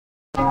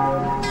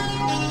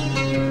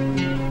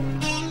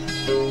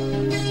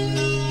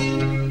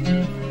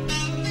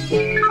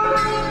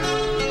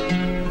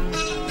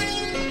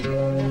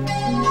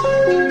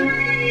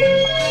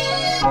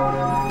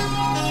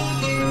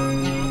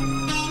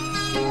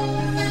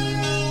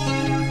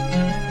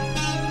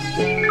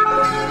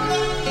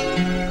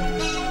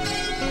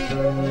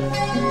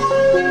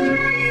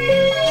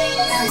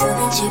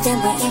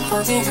you've been waiting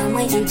for it, I'm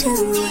waiting too.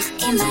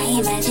 In my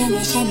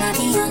imagination, I'll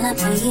be all up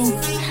for you.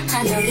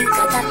 I know you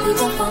got that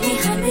people for me,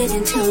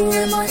 102.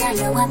 And more I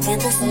know, I feel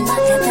the same, my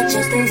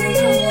temperature's through the roof.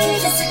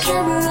 If there's a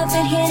camera up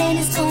in here, then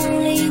it's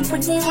only you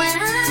put me where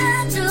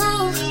I do.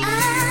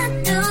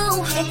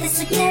 If there's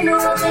a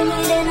camera up in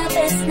here, then I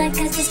best not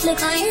catch this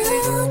look on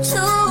YouTube.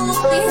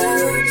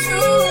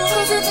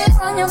 Cause if it's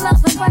on your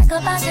mouth and brag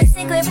about the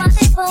secret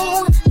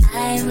rendezvous,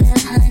 I will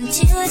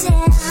hunt you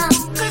down.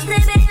 Cause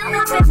baby, I'm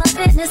up in my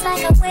business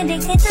like a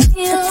wedding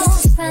interview. But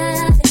this is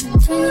private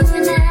between you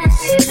and I.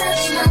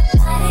 Touch my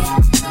body,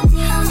 put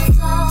me on the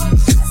floor.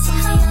 Pass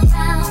me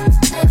around,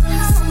 baby,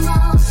 some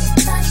more.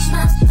 Touch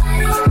my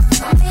body,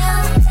 put me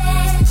on the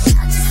bed.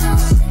 I just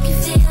wanna make you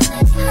feel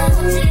like you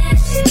never did.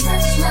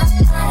 Touch my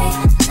body,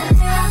 let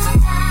me rub my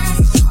thighs.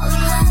 All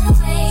around the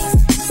waist,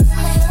 just a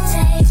little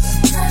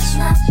taste. Touch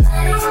my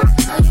body,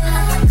 oh you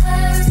have my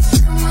curves.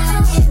 Come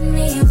on, give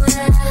me what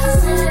I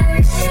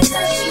deserve.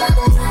 Touch my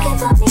body, you can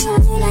put me on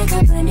me like a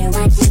brand new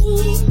ID.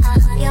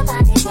 Your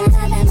body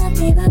better than my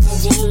favorite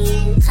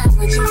regime. I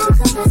want you to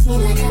caress me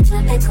like a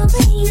tropical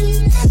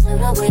rain.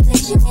 Blow away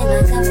vision in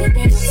my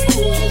Caribbean sea.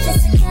 If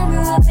there's a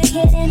camera up in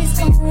here, then it's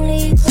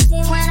only put me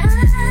when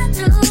I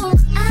do.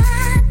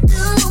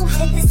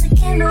 If there's a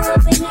camera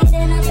up in here,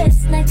 then I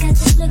best like I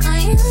just look on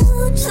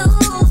YouTube.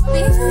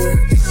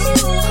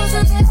 Cause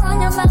if you're on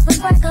your mouth and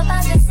brag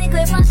about the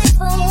secret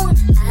rendezvous,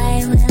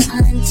 I will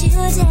hunt you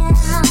down.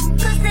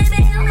 Cause baby,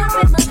 I'm up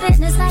in my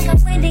business like a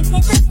wedding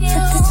interview.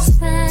 But this is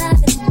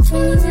private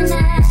between you and I.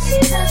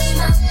 Touch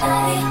my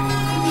body,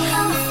 put me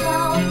on the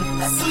floor.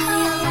 Pass me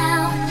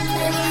around,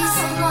 baby,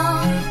 some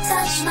more.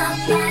 Touch my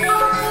body,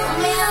 put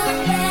me on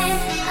the bed.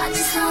 I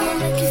just wanna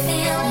make you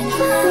feel like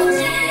you never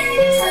did.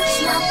 Touch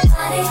my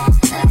body,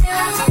 let me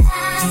rub my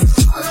thighs.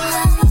 All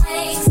around the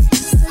waist,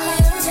 just a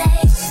little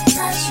taste.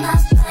 Touch my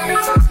body,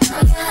 oh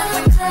you have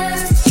my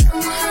curves.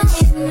 Come on,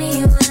 give me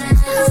what I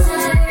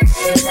deserve.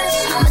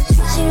 I'ma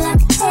treat you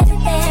like a teddy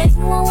bear.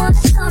 You won't wanna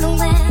go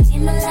nowhere.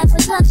 In the lap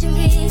with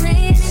luxury,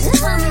 ladies,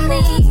 come to me.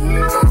 You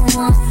don't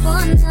want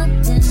for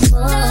nothing,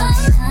 boy.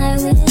 I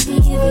will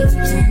give you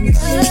plenty.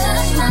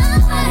 Touch my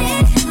body,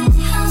 put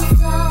me on the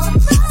floor.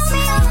 Pass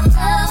me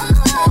around,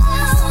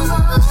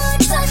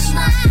 touch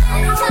my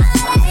body.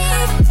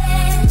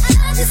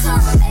 I just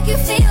wanna make you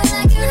feel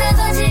like you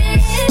never did.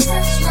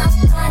 Touch my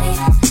body,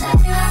 let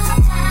me rub my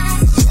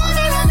thighs. Let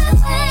me rub my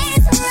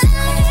waist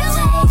around your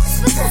waist.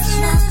 But touch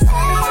my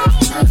body,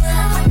 you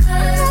have my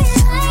curves.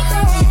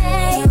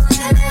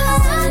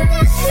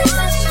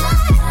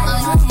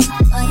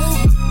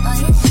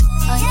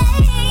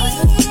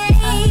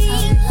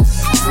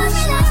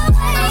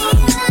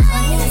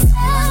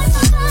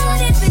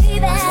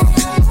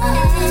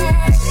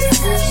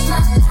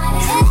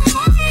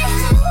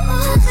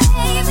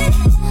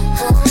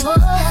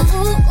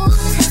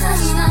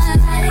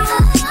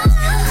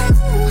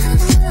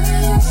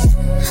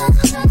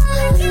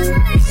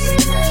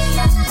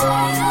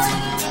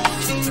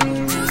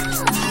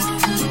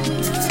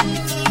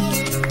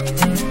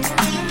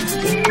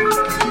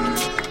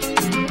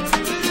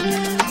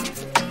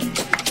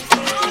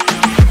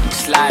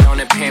 Slide on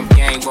the pimp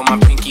gang with my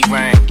pinky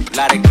ring.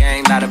 Lot of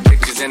gang, lot of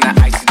pictures in the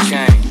icy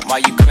chain. While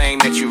you claim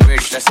that you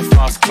rich, that's a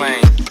false claim.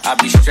 I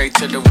be straight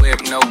to the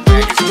whip, no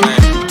baggage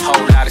claim.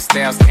 Whole lot of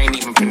styles, can't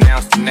even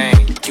pronounce the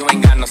name. You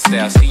ain't got no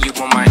style, see you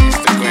on my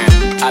Instagram.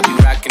 I be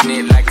rocking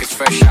it like it's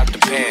fresh out the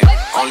pen.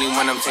 Only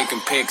when I'm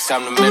taking pics,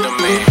 I'm the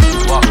middleman.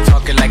 Walk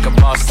talking like a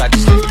boss, I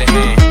just lift a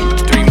hand.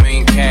 3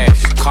 million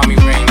cash, call me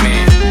Rain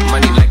Man.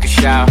 Money like a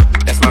shower,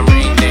 that's my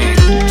rain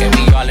dance. And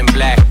we all in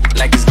black,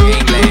 like it's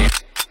gangland.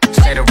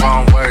 Say the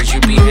wrong words,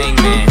 you be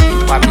hangman.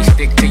 Why me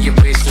stick to your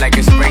bitch like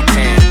a spray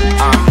tan?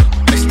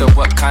 Mister,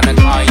 what kind of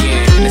car you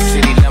in? In the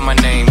city, love my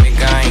name,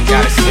 nigga, I ain't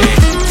gotta say it.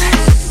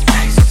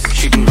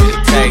 She can get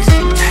a taste.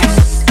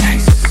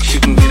 She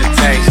can get a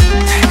taste.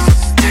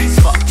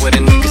 Fuck what a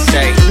nigga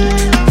say.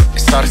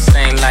 It's all the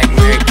same like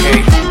Mary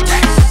Kate.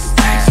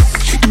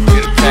 She can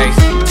get a taste.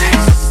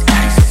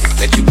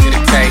 Let you get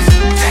a taste.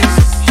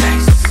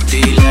 Do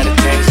you let it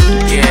taste?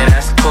 Yeah,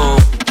 that's cool.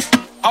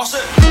 All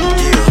set.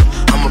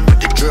 Yeah, I'ma put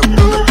the drip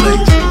on the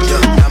plate.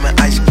 Yeah, I'm an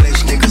ice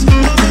glaze, niggas.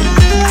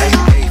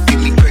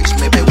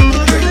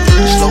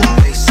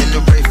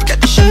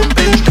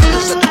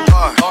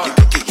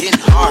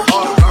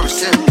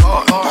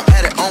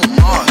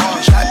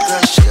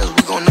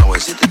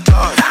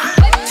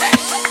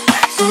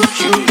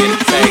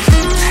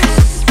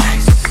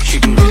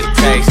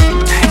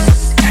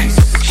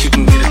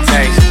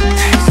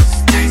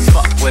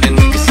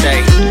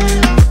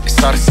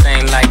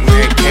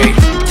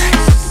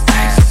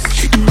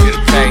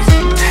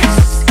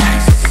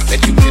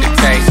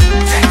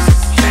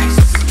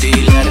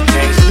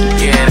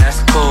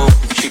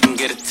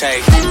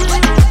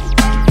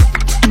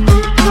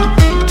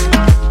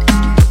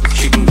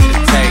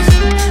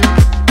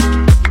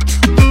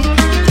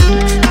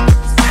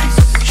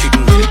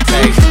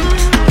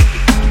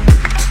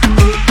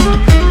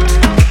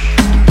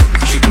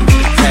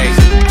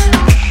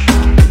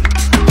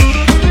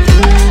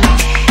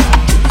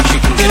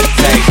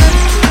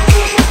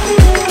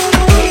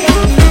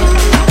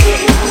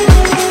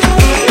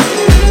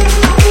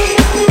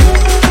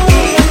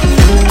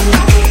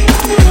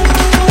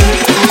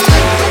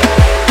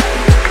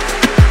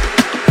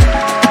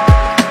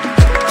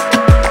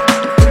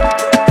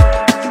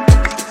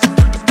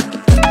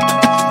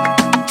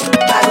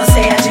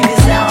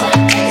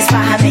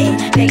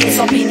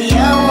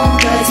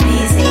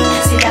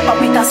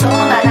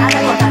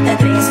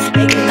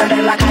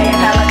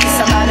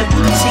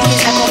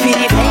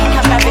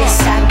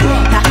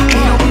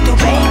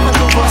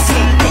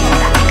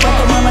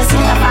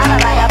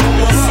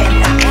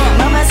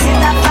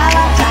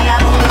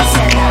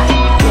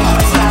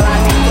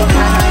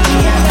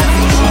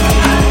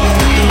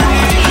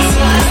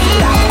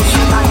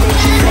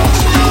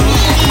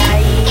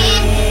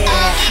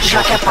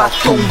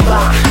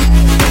 tombar.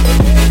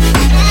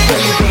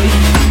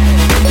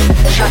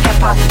 Já que é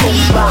pra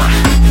tombar.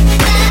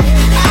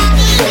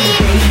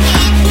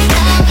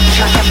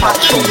 Já que é pra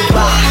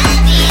tombar.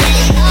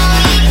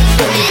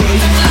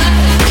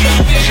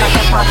 Já que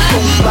é pra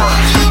tombar.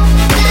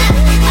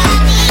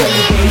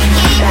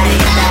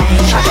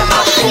 Já que é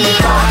pra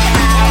tombar.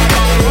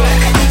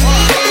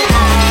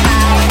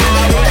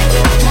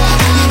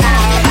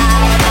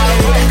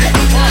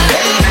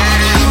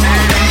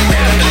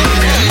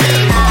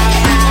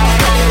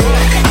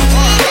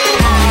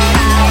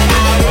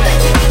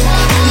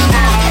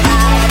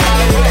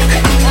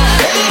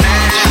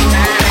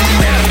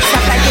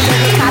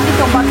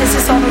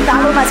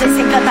 Mas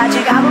esse cantar de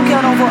galo que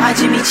eu não vou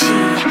admitir.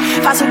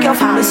 Faça o que eu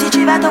falo, se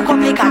tiver tão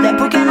complicado é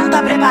porque não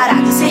tá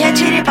preparado. Se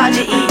retire e pode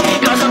ir,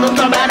 causando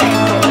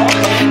tombamento.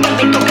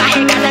 Também tô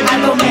carregada de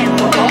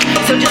argumento.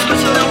 Seu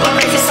discurso não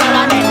convence, só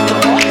lamento.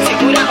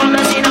 Segura a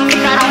onda, senão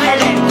ficará um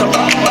relento.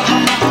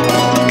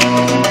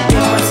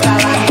 Eu vou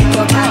escalar e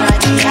tocar na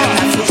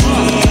dieta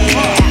fugir.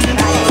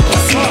 Vai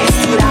enlouquecer,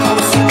 misturar ou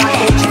se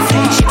bater de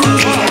frente.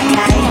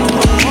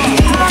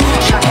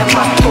 Já que é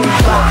pra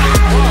tombar.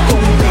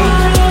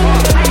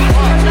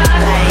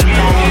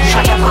 Já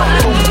que é pra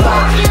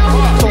tombar,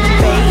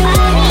 tombei.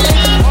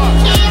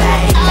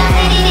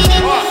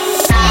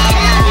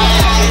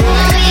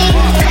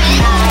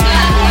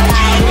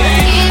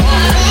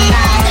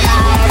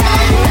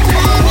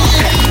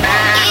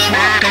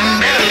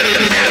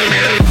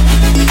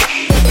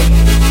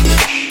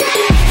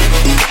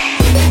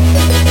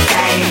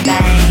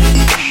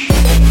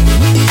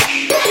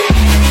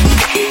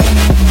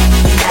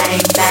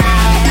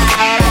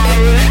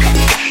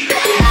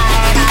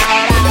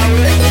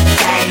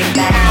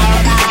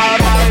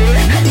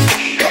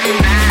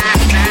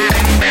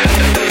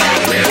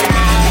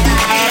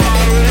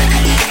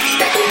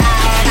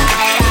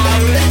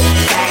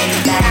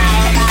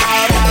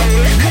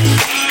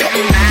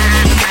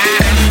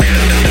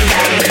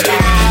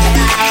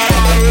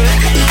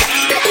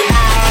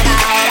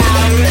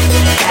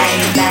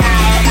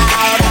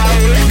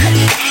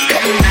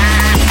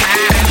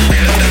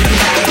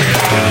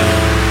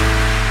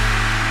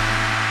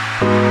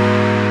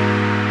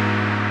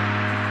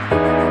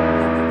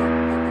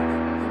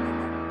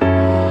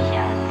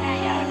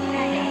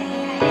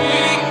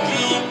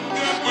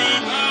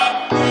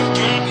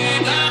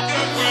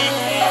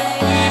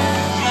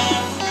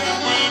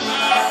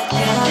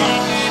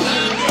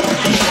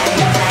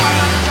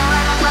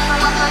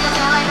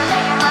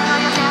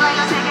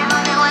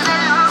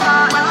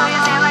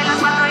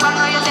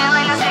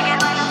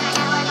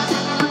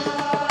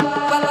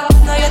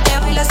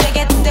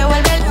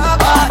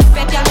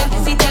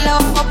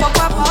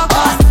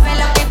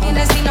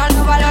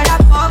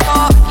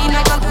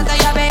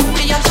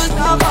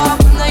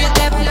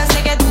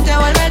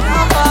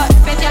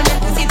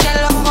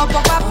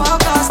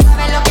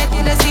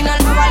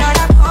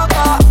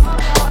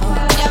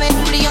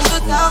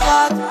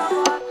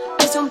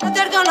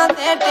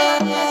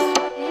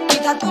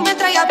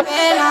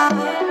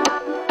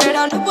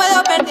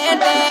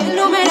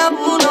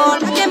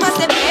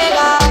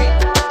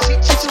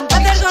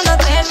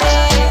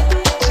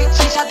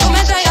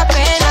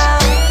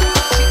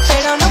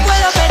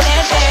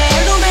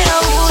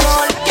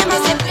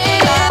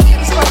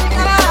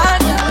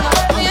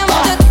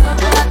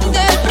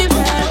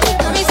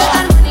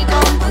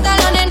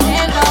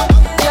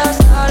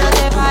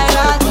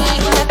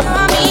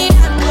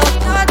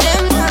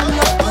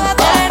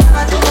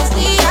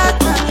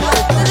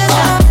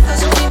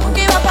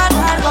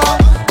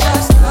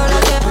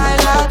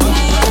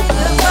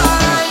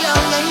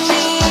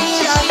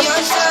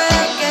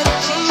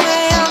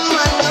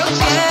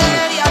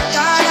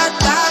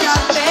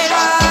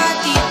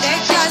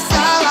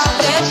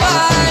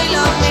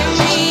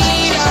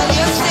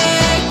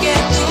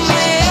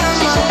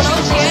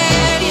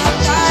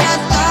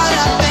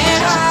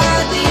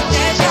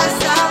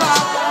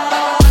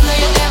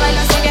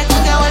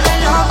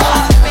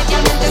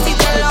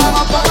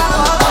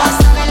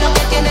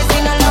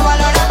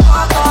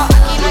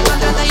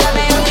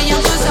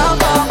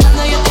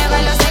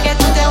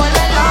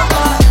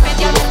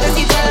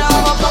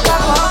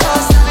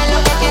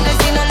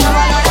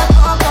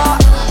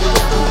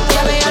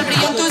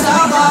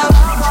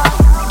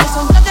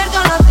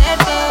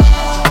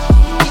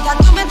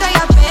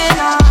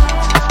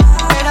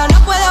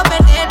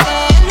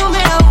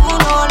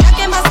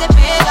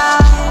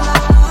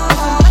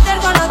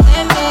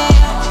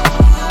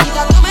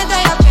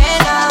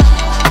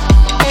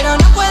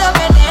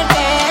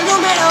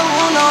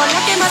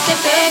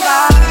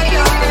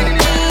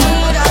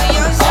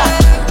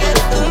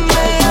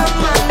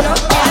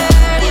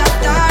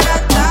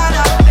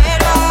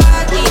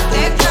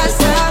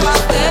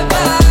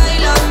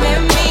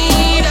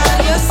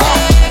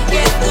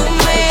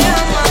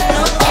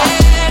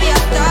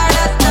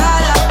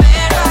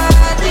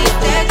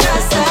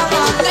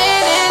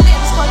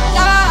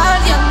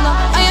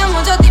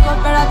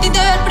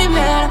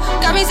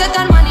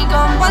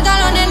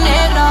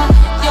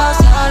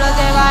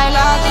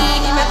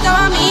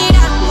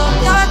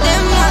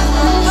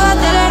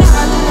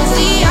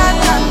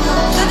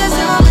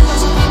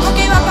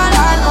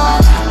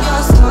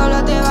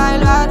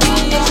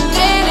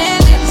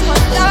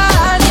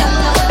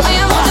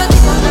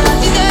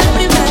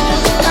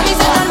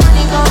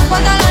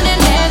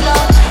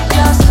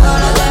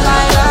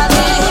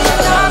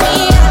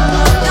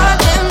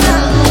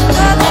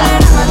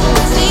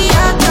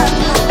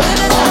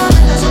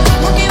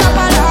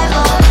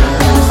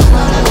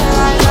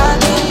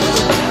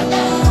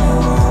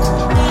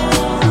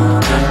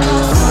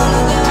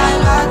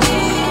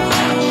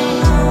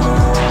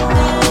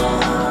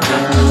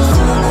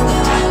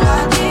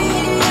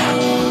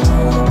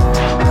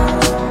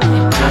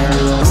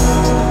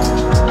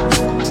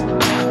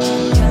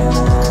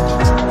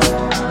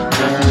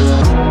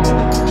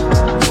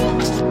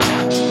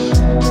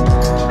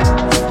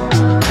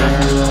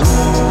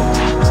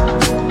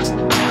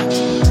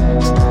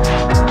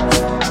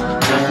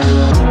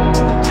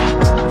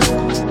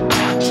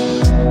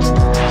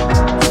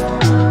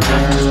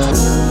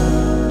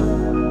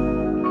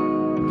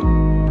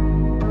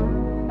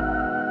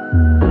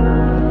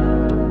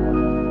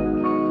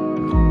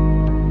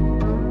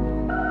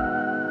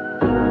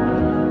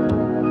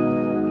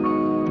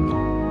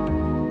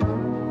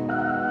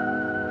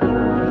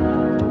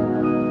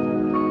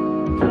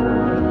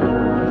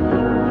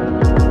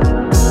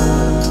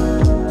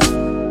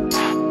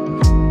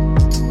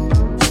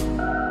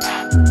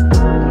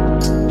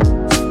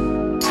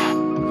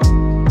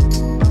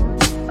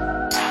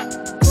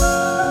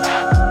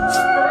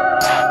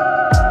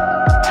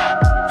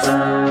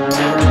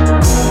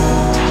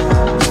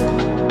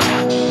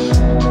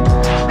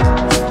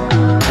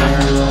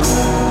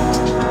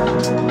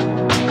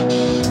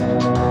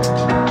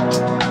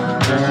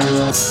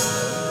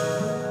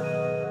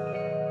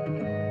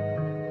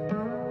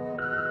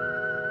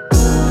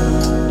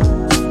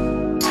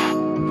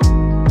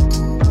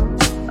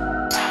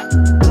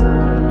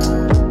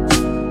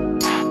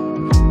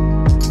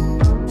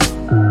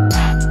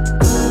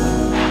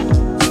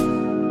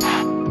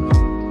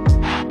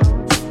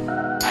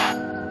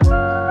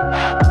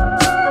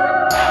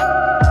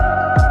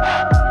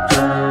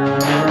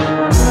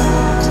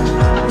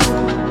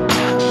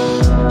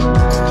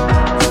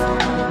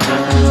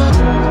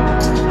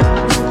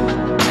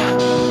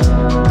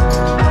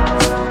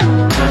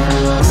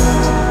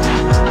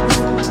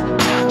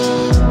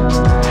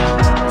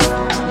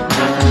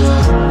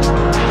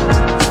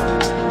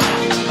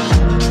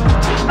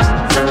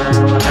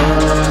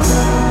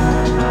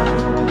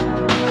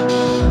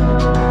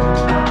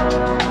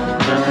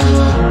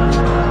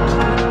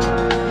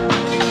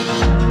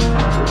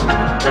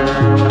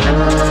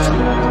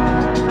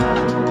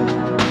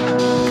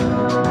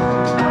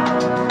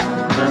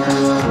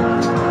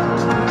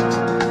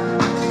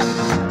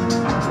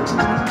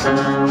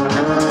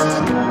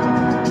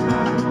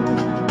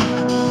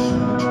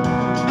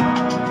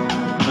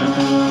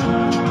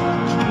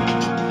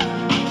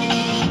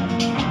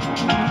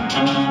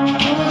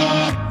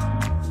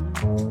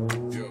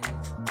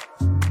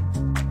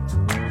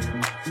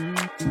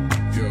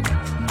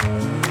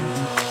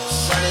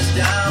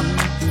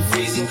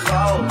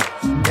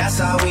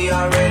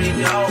 already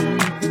know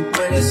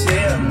when it's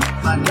here.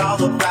 My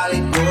dog will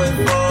probably do it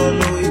for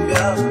Louis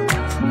Bell.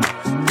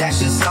 That's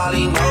just all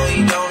he know,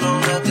 he don't know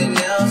nothing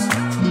else.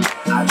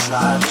 I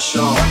tried to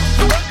show him.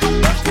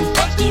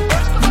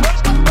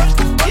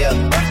 Yeah,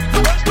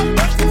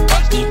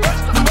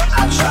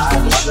 I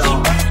tried to show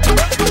him.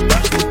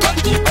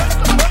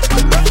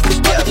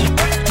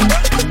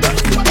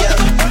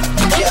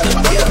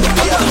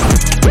 Yeah,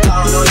 I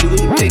don't know you, we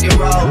can pick and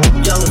roll.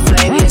 Young and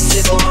flamey and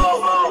sickle hole.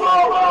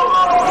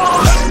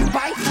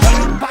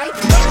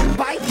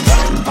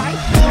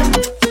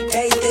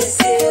 Hey, this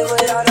here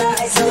with all the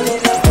ice on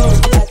in the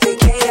booth. At the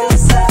gate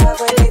outside,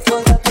 when they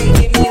pull up, they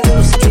give me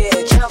loose. Yeah,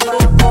 jump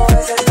out,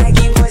 boys, that's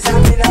Nike boys,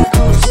 I'm in a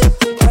goose.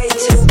 Way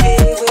too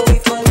big, when we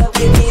pull up,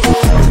 give me the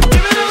loot.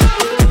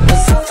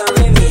 What's off the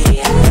Remy,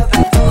 had up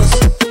at Goose.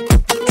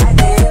 Had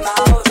to hit my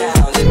whole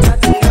town, they cut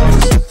the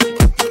news.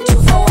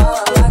 2-4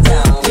 hour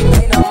lockdown, we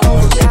made no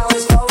moves. Now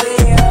it's 4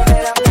 a.m.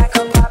 and I'm back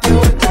up poppin'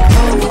 with the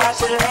crew.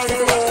 Watch it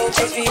later,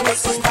 chase me, mix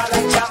the spot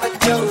like Jamba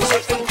Juice.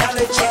 Chicken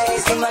color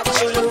chains, see my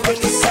chulu when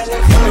you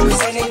selling fruits.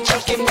 And they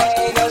joking,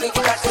 man, only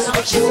crackers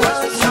what you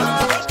want.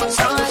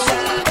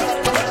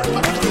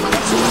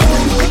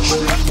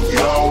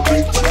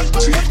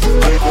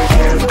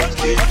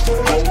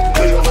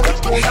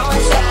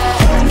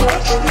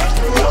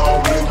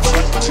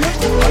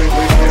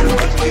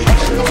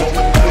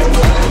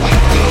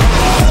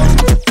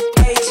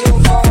 Way too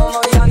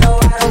formal, y'all know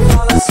I don't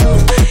follow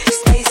suit.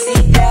 Stacy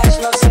Dash,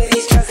 most of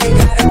these drugs ain't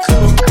got a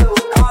clue.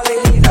 All they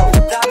need though,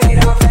 I made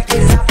all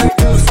records I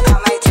produce. I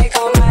might take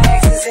all my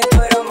exes and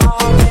put them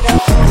all in a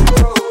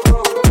crew.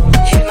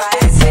 Hit my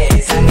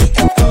essays, I need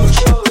the booch.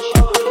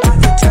 About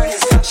to turn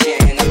this function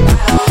in a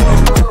battle.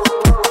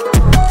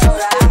 Throw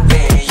the hop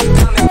in, you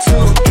coming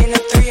too. In the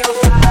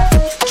 305,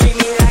 treat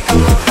me like I'm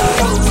on the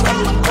roof.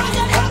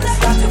 Help us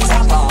knock the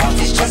top off,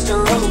 it's just a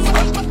roof.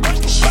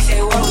 She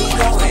said, where we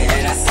going?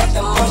 And I said,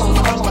 the moon.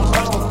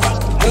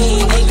 We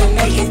ain't even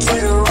make it to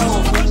the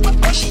room.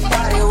 She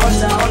thought it was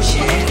the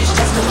ocean, it's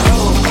just a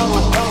pool.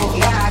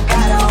 Now I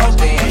gotta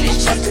open, it's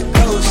just a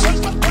goose.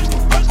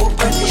 Who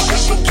put this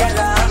shit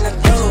together? I'm the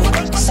glue.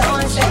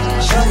 Someone said,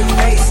 shorty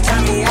face,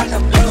 Tommy out the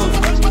blue.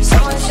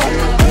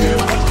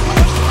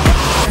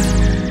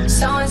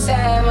 Someone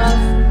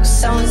said,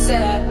 someone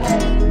said.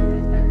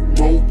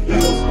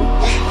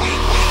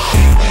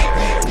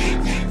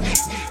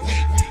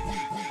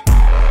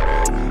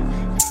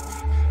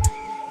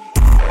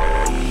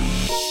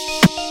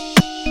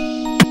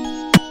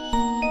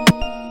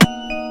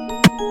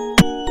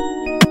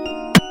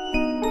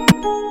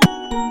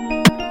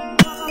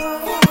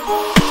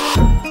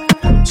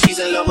 She's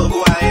in love with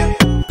who I am.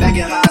 Back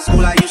in high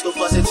school, I used to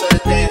fuss into the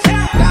dance.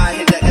 Now I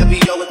hit the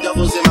FBO with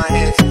doubles in my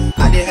hands.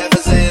 I did half a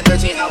Zan,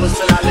 13 hours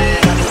till I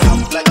land. I been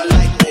out like a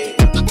light,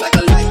 like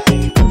a light,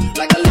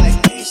 like a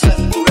light. Slept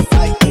through the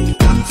fight,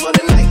 out for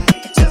the night.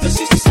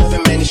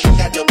 767, man, this shit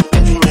got double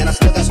bedroom, man. I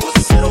still got supposed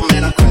to settle,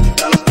 man. I cracked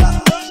down the block,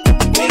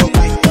 made a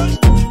right,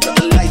 cut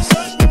the lights,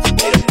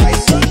 made a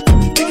price,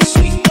 make it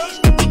sweet,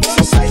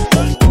 some sight,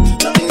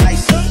 nothing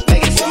nice,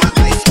 make it for my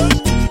ice.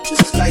 This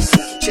is nice,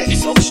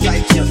 checks over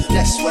stripes, yeah,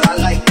 that's what I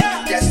like,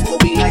 that's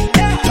what we like.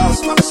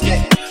 Lost my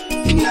respect,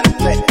 you're not a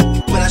threat.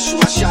 When I shoot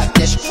my shot,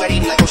 that's ready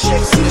like I'm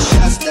Shaq. See the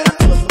shots that I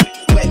took,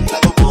 wet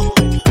like I'm Book,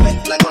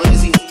 wet like I'm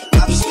Lizzie.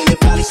 I be spinning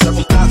valley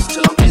circle blocks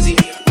till I'm busy.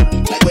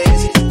 Like where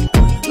is he?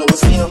 No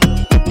one's seen him,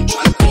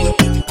 tryna clean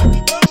him.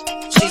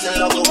 She's in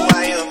love with who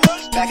I am.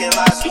 Back in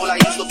high school, I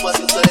used to fuss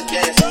into the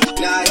dance.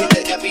 Now I hit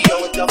the FBO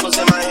with doubles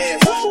in my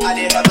hands. I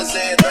did half a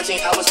Zan, 13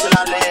 hours till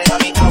I land. I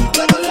be out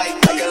like a light,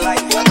 like a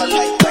light, like a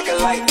light, like a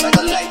light, like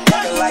a light,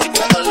 like a light,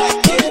 like a light.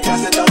 Yeah,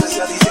 pass the dollars,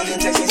 sell these sending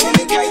texts, he's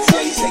sending kites.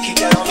 Yeah, you say keep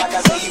that on like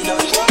I say, you know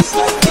this shit is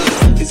like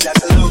yeah. It's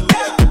absolute,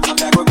 yeah. I'm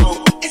back with Root.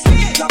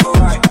 It's not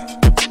alright.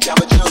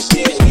 Jamba Juice,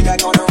 yeah. We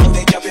back on the road,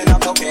 they jumping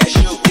up, no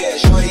parachute, yeah.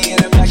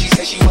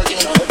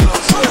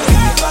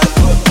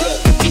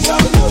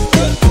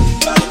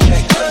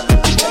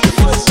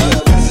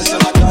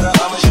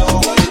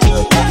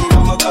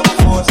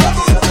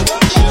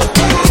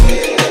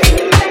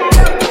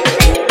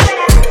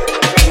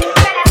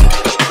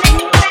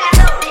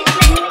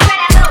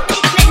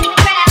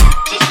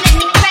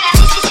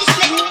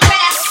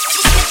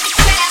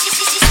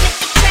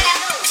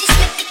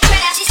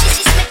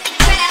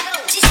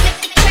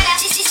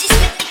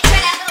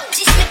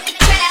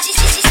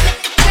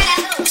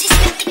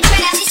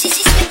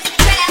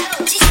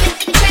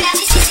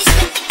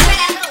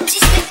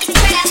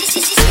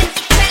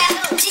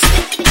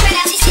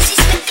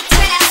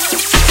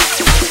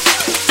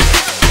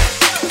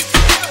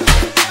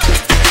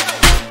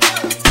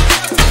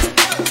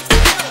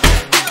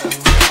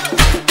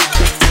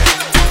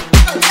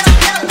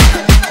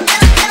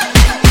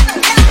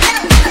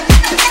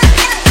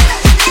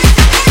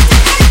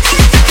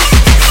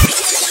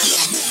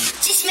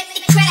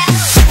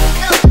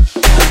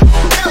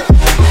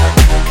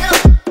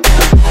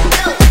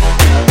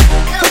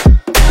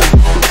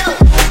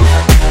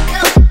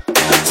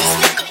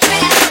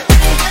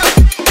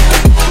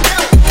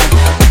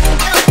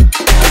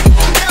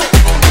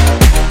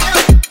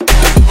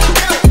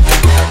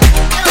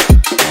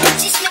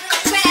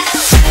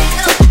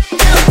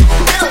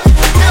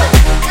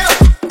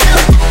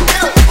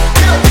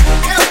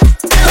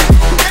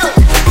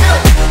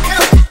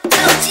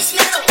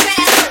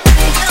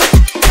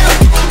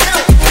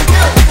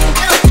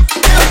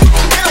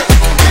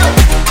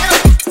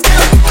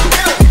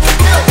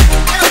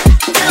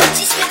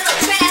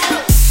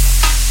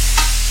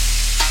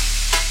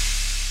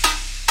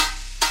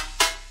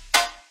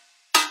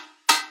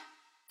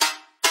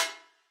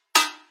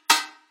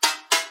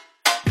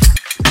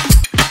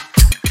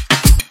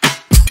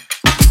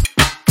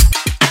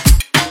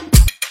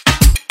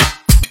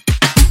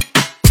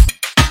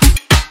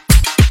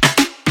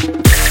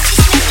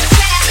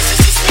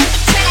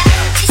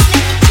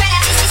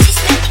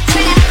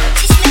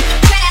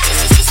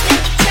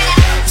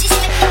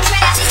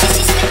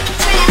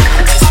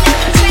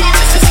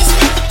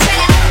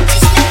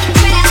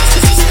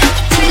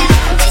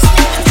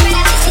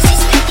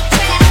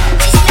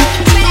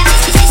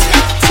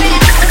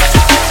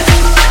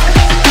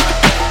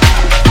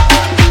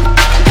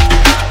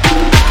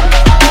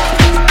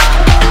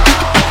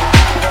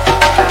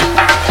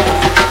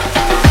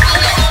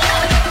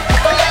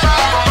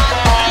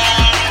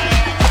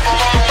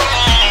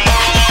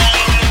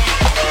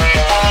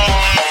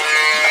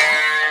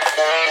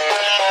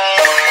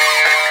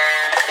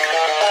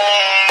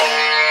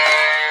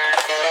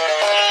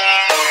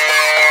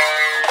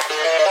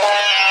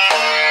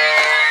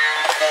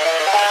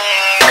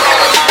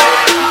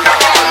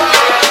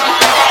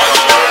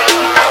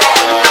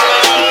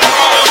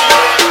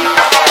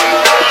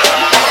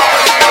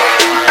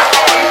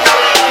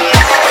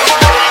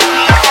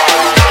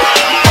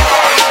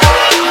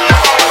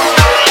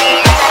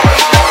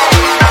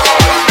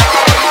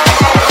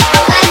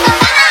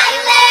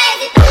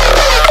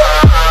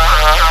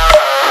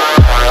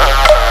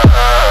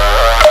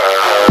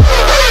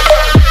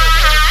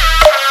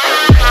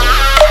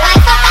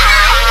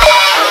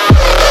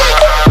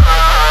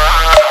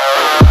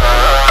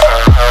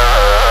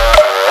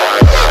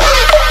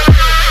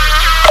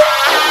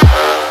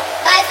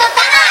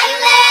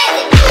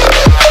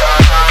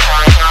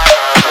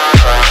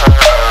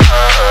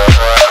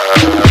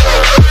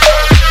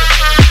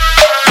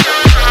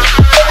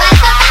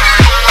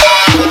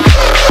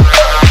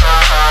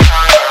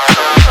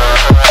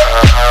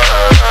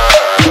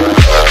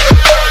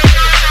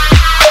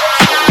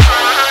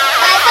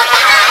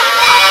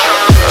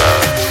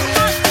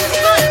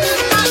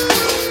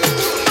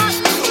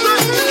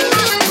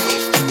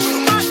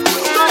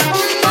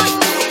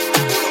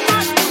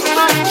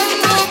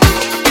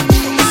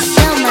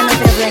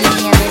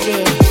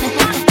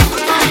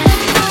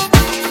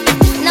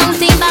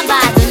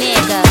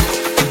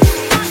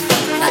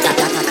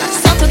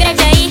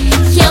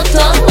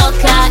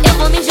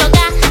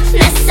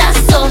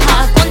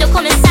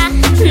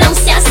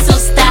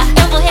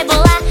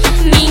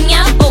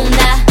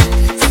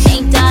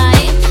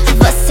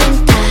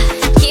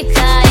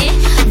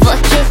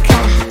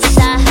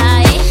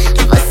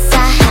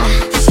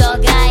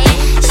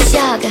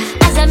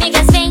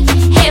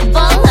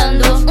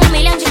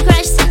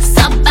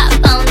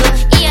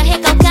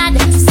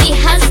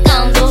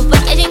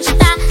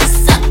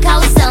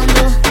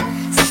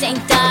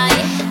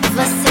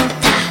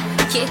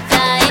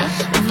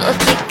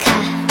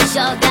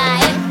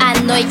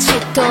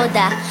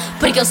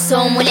 porque eu sou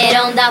um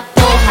mulherão da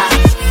porra.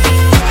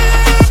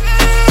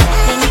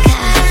 Vem cá,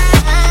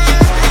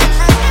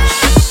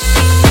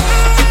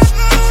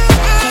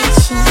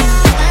 quietinho.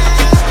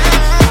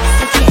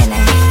 Você quer, né?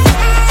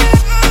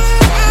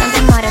 Não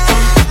demora, tá?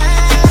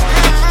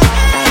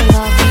 Vai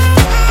logo.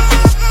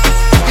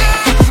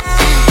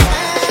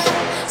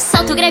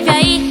 Solta o greve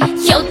aí,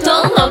 que eu tô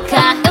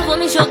louca. Eu vou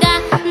me jogar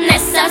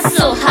nessa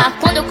zorra.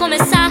 Quando eu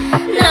começar,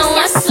 não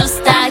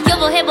assusta, que eu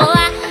vou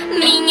rebolar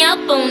minha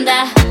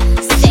bunda.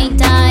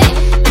 Senta aí,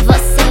 vou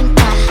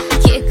sentar.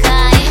 Quica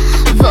aí,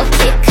 vou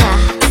quicar.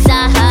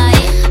 Sarra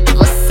aí,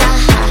 vou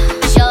sarrar.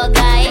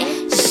 Joga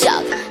aí,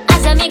 joga.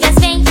 As amigas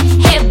vêm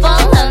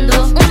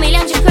rebolando, 1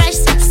 milhão de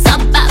crush só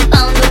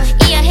babando.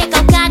 E a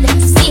recalcada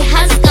se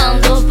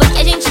rasgando, porque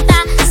a gente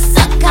tá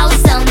só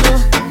causando.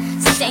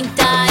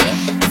 Senta aí,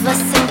 vou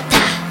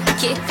sentar.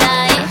 Quica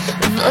aí,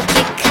 vou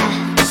quicar.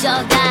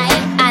 Joga aí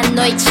a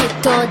noite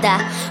toda,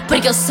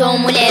 porque eu sou um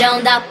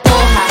mulherão da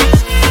porra.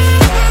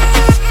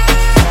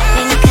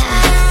 Vem cá,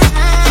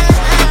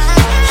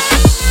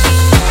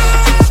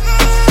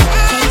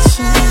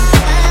 quietinho.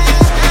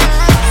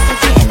 Você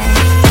quer, né?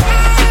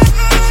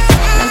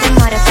 Não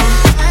demora, tá?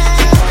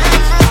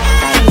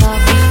 Vai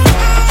logo.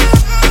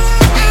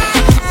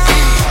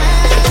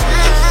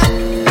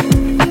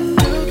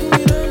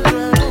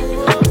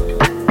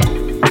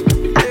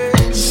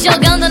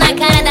 Jogando na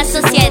cara da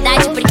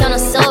sociedade, porque eu não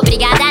sou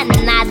obrigada a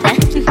nada.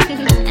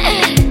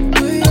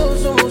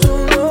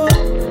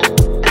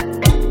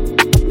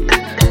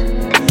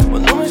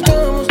 Cuando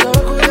mezclamos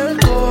tabaco y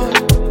alcohol,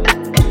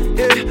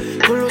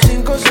 con los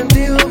 5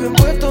 sentidos bien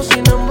puestos,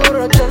 sin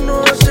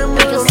emborracharnos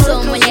hacemos lo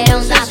nuestro. Sin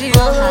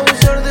necesidad de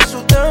abusar de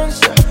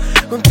sustancia,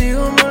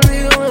 contigo me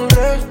olvido del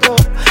resto.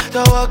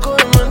 Tabaco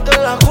de mente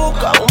la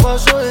juca, un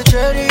vaso de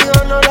cherry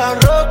gana la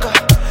roca.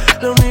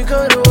 La única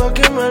droga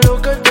que me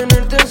aloca es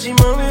tenerte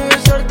encima y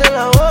besarte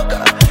la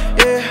boca.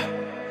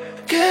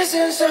 Qué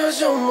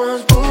sensación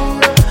más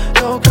pura,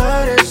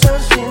 tocar esa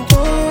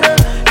cintura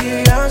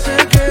y hace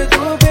que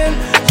tu piel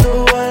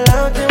suba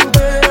la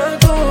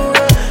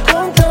temperatura.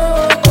 Con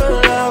tabaco en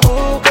la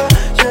boca,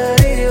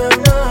 cherry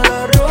gana la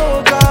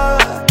roca.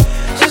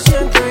 Se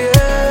siente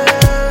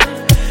bien,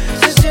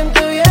 se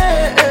siente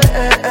bien.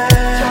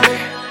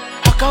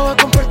 Acabo de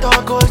comprar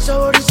tabaco, el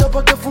saboriza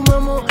pa' que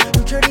fumemos.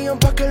 Un cherry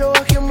pa' que lo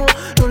bajemos.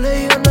 No le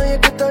diga a nadie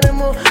que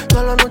estaremos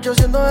toda la noche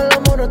haciendo el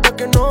amor hasta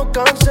que nos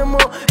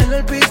cansemos. En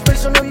el beat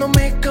sonando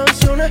mis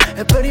canciones,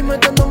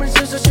 experimentando mil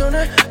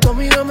sensaciones. Tu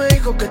amiga me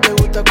dijo que te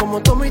gusta como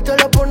Tommy te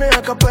la pones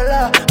a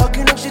capela.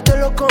 Aquí no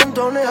existen los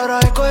condones,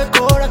 agradezco de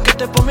cobra que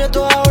te ponme a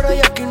toda hora. Y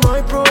aquí no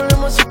hay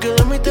problema, así que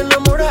de mí te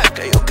enamoras.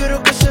 Que yo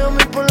quiero que sea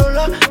mi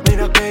polola.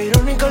 Mira que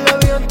irónica la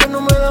vida, antes no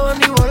me daba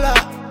ni bola.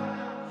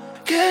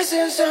 Qué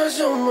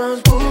sensación más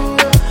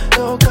pura,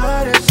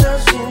 tocar esa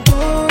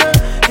cintura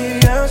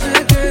y hace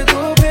que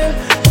tu piel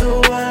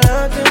suba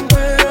la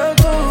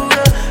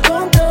temperatura.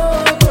 Con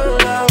tabaco en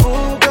la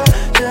boca,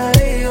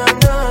 cherry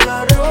gana la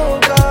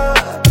roca.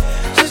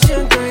 Se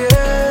siente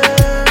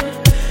bien,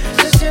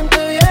 se siente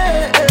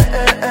bien.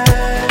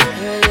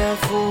 Ella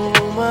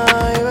fuma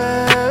y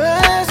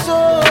bebe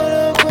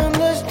solo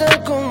cuando está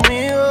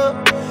conmigo,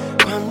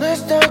 cuando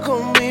está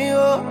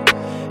conmigo.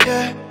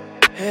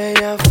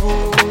 Ella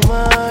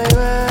fuma y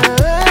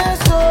bebe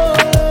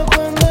solo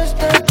cuando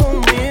está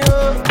conmigo,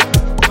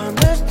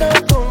 cuando está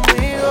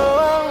conmigo.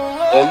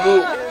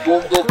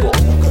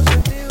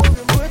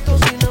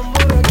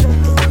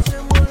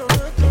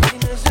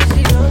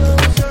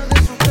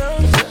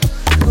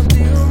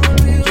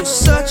 You're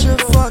such a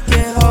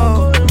fucking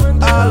hoe,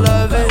 I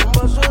love it.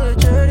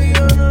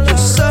 You're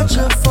such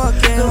a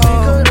fucking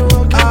hoe,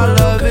 I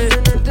love it.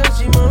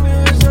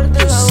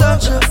 You're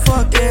such a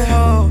fucking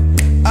hoe,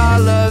 I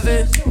love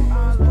it.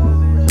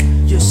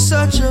 You're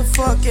such a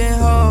fucking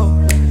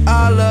hoe,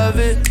 I love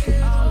it.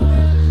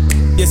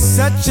 You're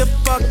such a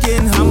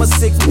fucking, I'm a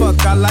sick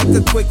fuck, I like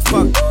a quick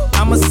fuck.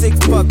 I'm a sick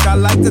fuck, I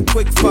like a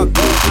quick fuck.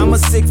 I'm a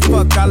sick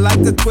fuck, I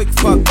like a quick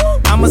fuck.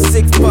 I'm a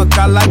sick fuck,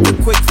 I like a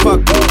quick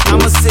fuck.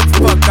 I'm a sick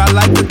fuck, I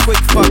like a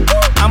quick fuck.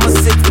 I'm a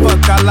sick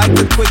fuck, I like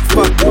a quick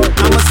fuck.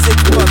 I'm a sick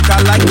fuck,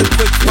 I like a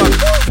quick fuck.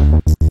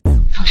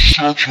 You're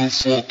such a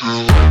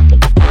fucking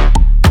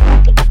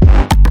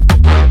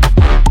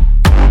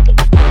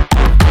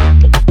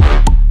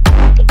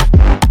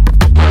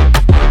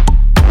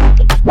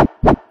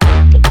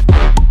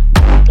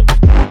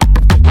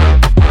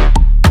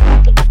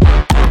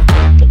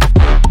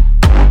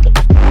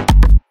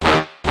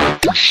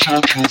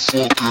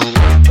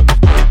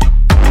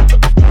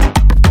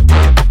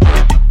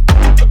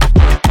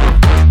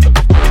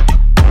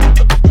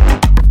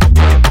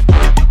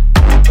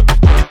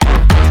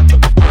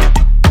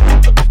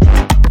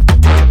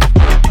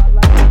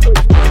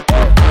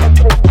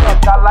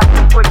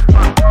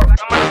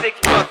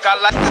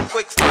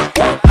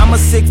I'm a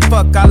sick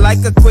fuck, I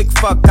like a quick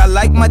fuck. I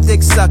like my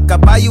dick suck. I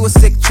buy you a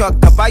sick truck.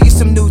 I buy you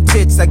some new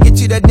tits. I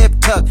get you that nip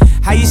tuck.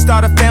 How you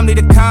start a family,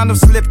 the condom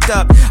slipped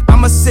up.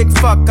 I'm a sick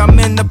fuck, I'm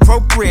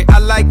inappropriate. I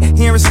like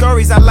hearing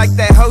stories, I like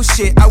that whole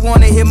shit. I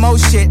wanna hear more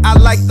shit, I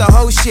like the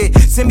whole shit.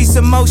 Send me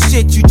some more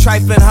shit, you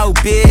trifling hoe,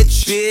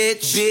 bitch.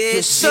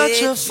 You're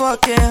such a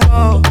fucking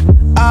hoe,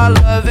 I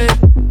love it.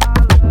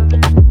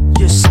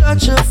 You're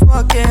such a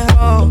fucking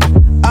hoe,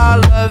 I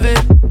love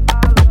it.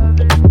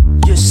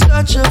 You're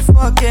such a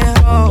fucking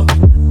hoe,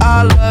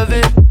 I love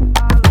it.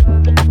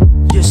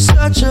 You're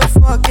such a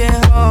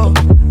fucking hoe,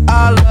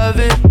 I love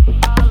it.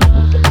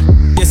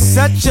 You're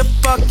such a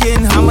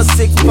fucking, I'm a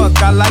sick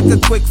fuck, I like a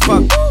quick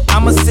fuck.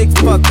 I'm a sick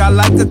fuck, I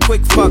like a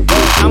quick fuck.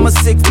 I'm a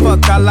sick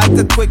fuck, I like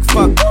a quick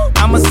fuck.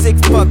 I'm a sick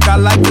fuck, I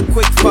like a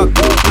quick fuck.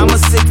 I'm a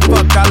sick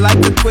fuck, I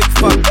like a quick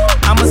fuck.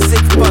 I'm a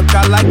sick fuck,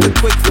 I like a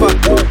quick fuck.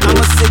 I'm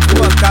a sick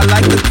fuck, I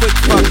like a quick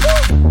fuck.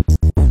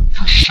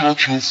 You're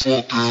such a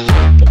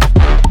fucking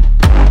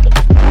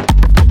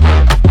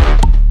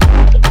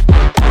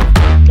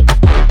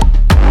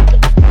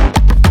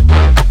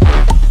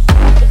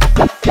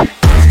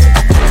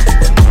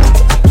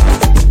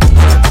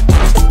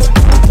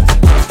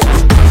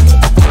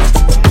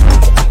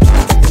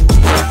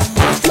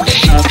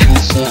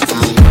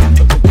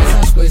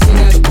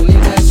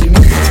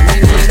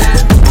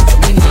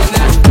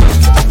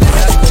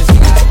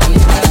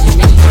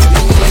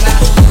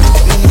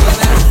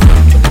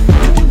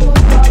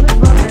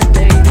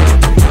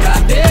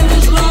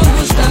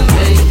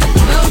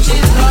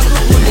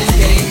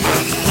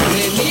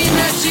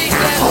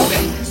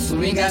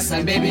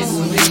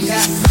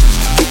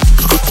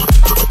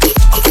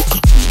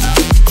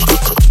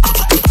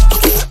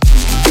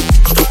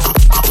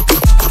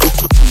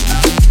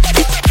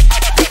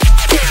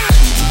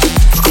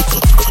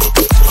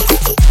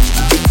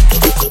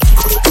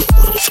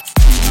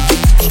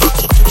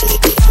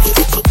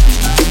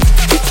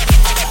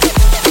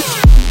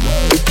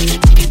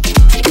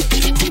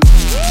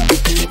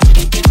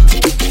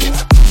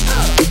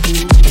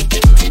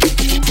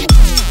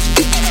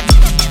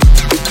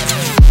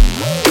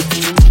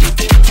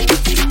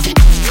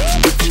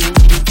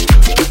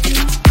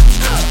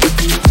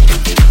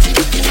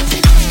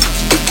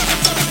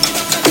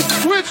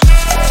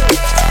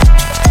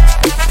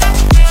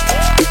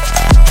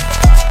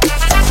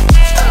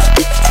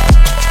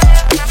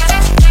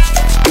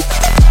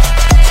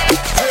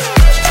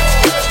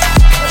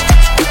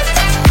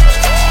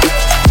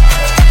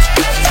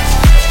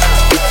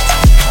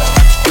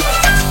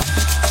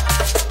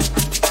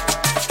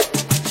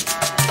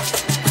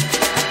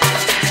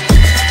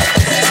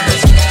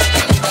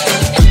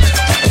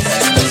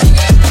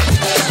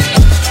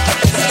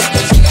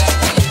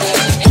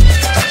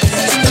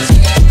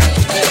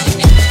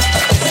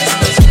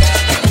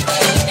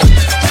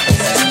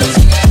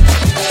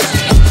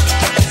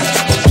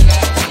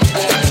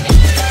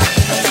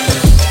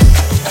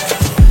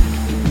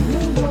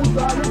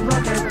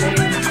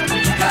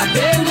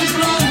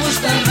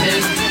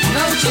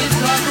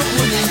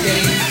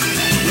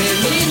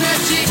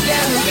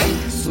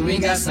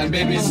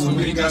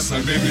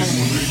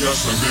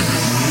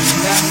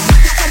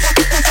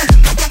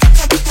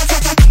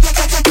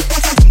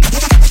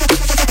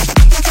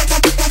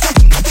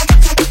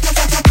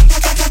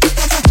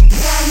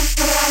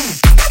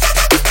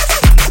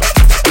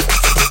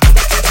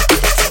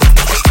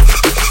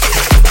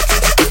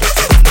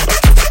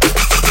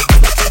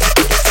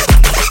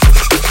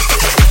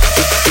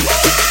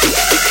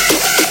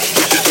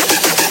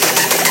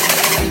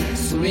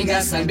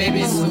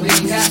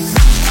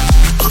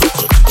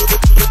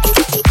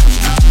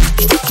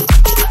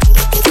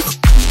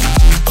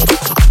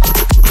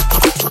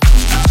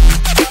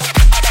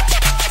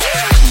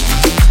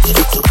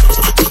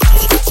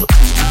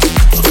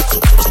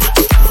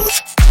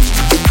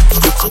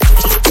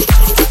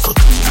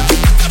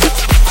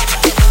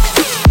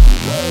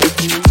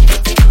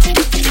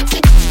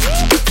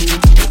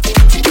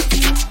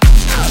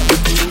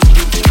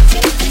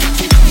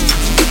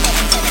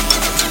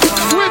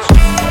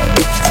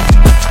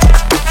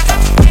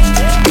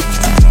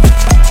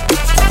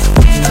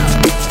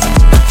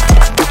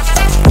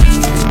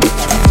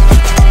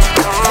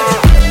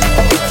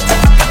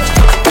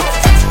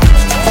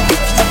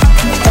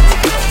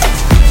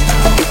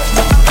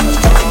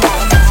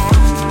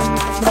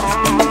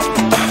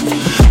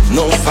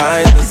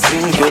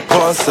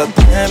possa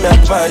até me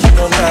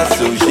apaixonar.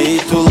 Seu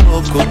jeito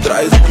louco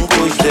traz um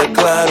gosto, é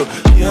claro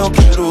que eu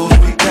quero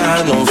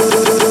ficar. Não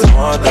se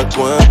moda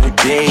quando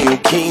tenho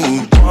que ir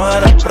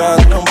embora pra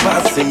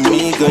trampar. Cê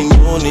me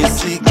ganhou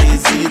nesse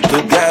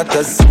quesito,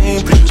 gata,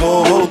 sempre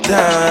vou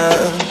voltar.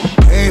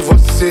 Em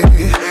você,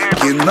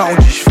 que não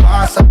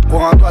disfarça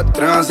quando a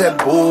trans é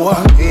boa.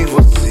 Em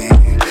você,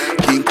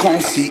 que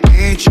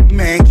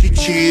inconscientemente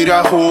tira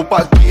a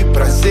roupa de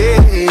prazer.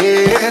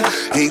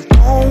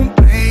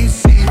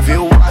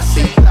 Incompreensível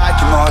aceitar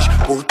que nós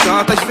Por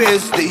tantas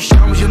vezes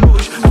deixamos de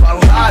nos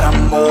falar,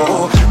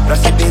 amor. Pra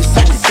ser bem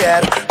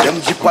sincero,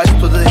 lembro de quase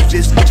todas as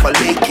vezes que eu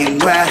falei que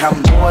não era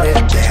amor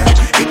eterno.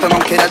 Então não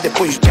queira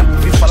depois de tempo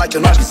vir falar que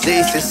eu não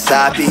avisei. Cê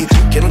sabe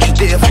que eu não te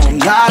devo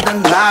nada,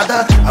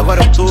 nada.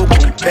 Agora eu tô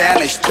com o pé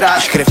na estrada,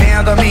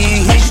 escrevendo a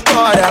minha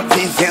história,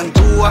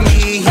 vivendo as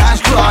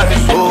minhas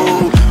glórias.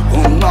 Oh,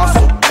 o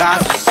nosso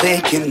caso sei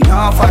que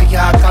não vai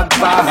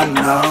acabar,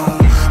 não.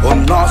 O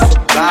nosso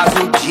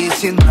caso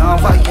disse não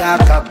vai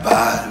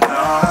acabar,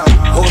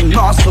 não. O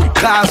nosso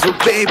caso,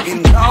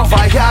 baby, não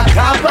vai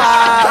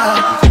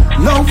acabar.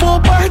 Não vou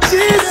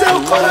partir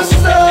seu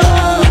coração.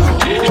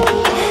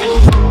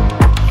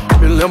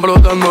 Me lembro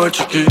da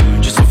noite que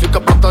disse fica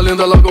pronta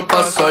linda, logo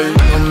passa aí.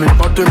 Não me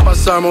importo em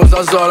passarmos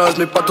as horas,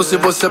 me importo se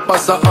você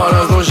passa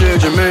horas longe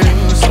de mim.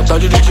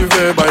 Saudade de te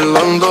ver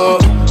bailando,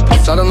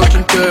 passar a noite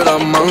inteira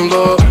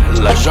amando.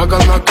 Ela joga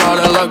na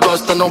cara, ela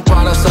gosta, não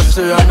para,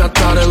 sacia minha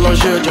cara, é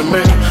longe de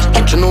mim.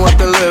 Continua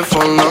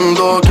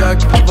telefonando, o que é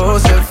que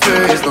você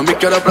fez? Não me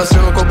queira pra ser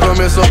um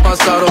compromisso,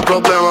 passar o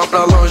problema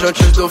pra longe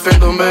antes do fim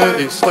do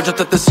mês. Pode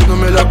até ter sido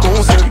melhor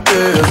com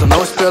certeza,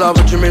 não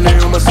esperava de mim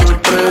nenhuma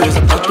surpresa.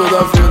 Pra toda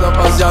a vida,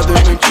 rapaziada, e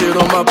mentira,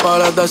 uma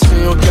parada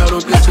assim, eu quero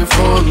que se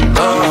foda.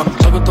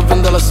 Logo eu tô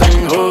vendo ela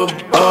sem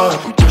roupa,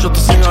 hoje eu tô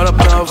sem hora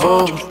pra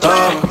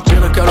voltar.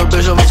 Mina, quero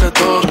beijar você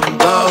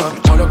toda,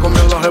 olha como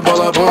ela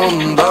rebola a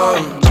bunda.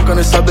 Nunca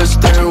nem saber se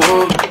tem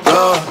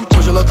outra,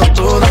 hoje ela tá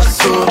toda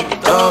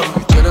solta,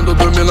 querendo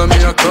dormir na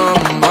minha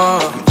cama.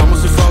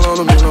 Vamos se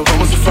falando, mina,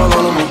 vamos se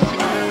falando, mina.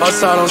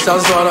 Passaram-se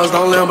as horas,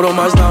 não lembro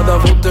mais nada,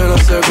 voltei na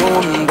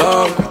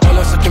segunda.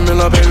 Olha essa que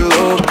mina bem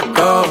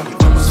louca.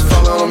 Vamos se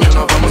falando,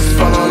 mina, vamos se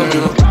falando,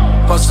 mina.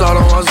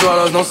 Passaram as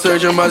horas, não sei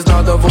de mais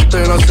nada,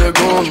 voltei na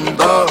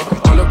segunda.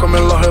 Olha como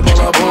ela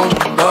rebola a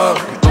bunda.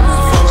 Vamos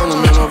se falando,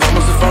 mina,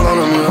 vamos se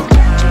falando, mina.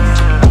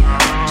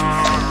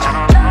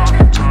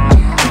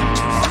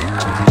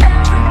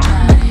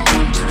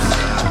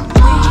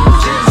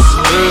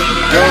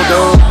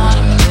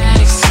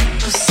 Automatic,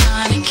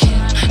 supersonic,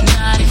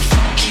 hypnotic,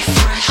 funky,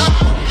 fresh.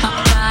 My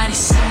body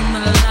so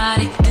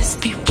melodic, this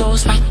beat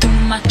rolls right through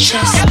my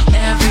chest.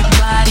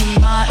 Everybody,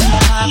 Martin,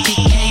 Poppy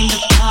came to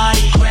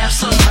party. Grab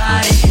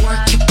somebody,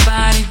 work your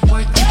body,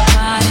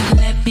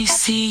 let me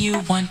see you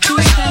 1,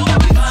 2, step.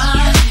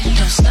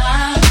 Don't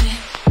stop it,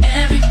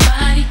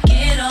 everybody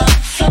get on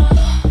the floor.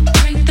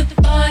 Bring the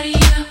party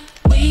up,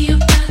 we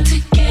about to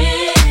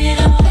get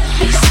it on. Let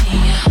me see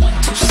ya, 1,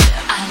 2, step.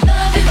 I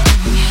love it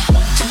when you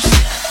 1, 2,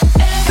 step.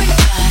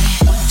 Everybody,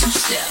 1, 2,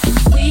 step.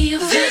 We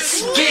about to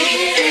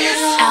get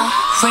it on.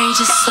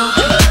 Outrageous, so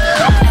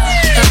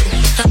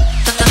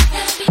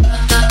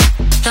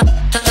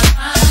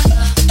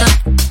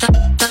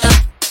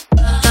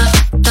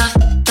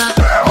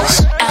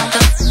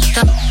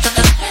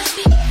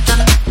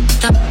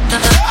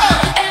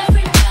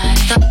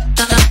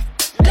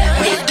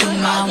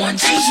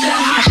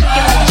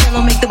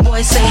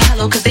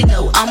cause they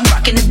know I'm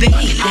rockin' the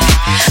beat.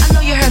 I know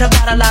you heard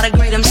about a lot of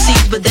great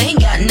MCs, but they ain't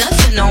got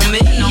nothing on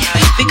me.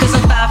 Because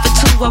I'm 5 for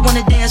 2, I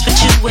wanna dance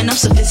with you, and I'm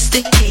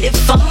sophisticated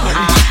fun.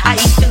 I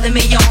eat filet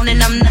mignon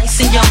and I'm nice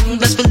and young,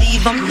 best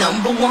believe I'm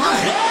number 1. It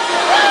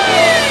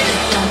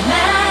don't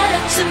matter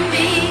to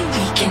me,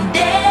 we can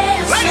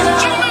dance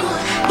slow.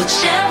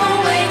 Whichever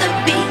way the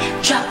beat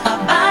drop,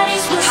 our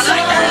bodies will slow.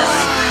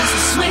 So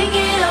swing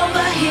it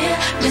over here,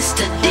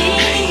 Mr.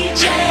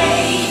 DJ,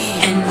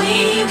 and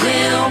we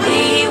will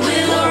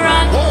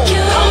rock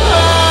you. No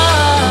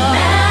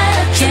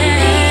matter to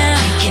me,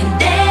 we can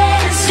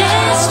dance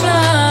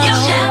slow.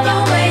 Whichever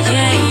way the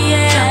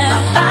beat drop,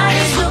 our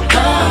bodies will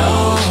go.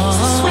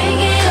 So swing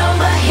it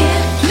over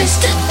here,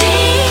 Mr.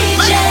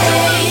 DJ,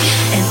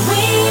 and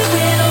we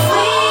will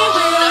rock you.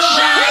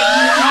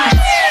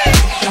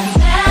 No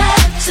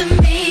matter to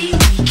me,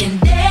 we can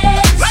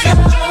dance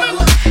slow.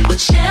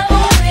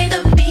 Whichever way the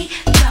beat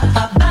drop,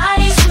 our bodies will go. So swing it over here,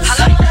 Mr.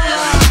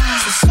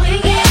 DJ,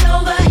 and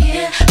we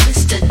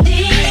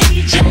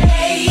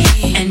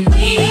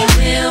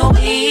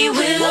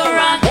will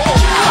rock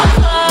you. No matter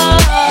to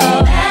me, we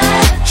can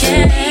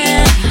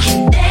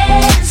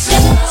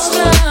dance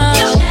slow.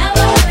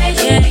 Whichever way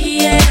the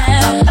beat drop,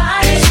 our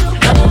bodies will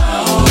go.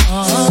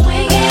 So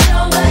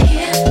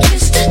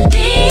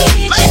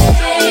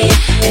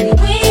swing it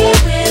over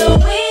here,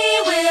 Mr.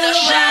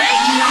 DJ,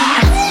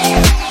 and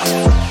we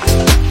will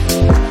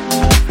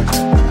rock you.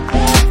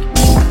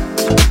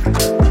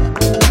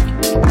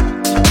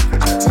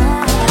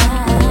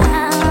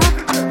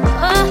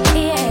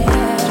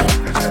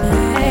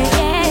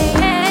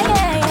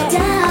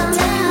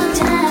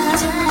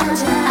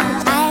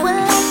 I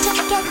would like to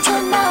get to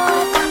know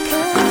if I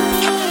could be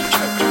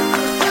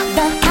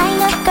the kind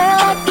of girl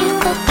that you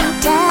would be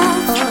down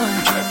for.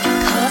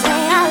 'Cause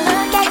when I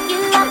look at you,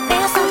 I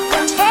feel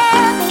something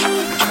tell me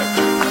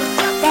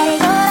that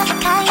you're the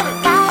kind of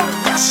guy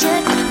that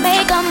should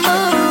make a move.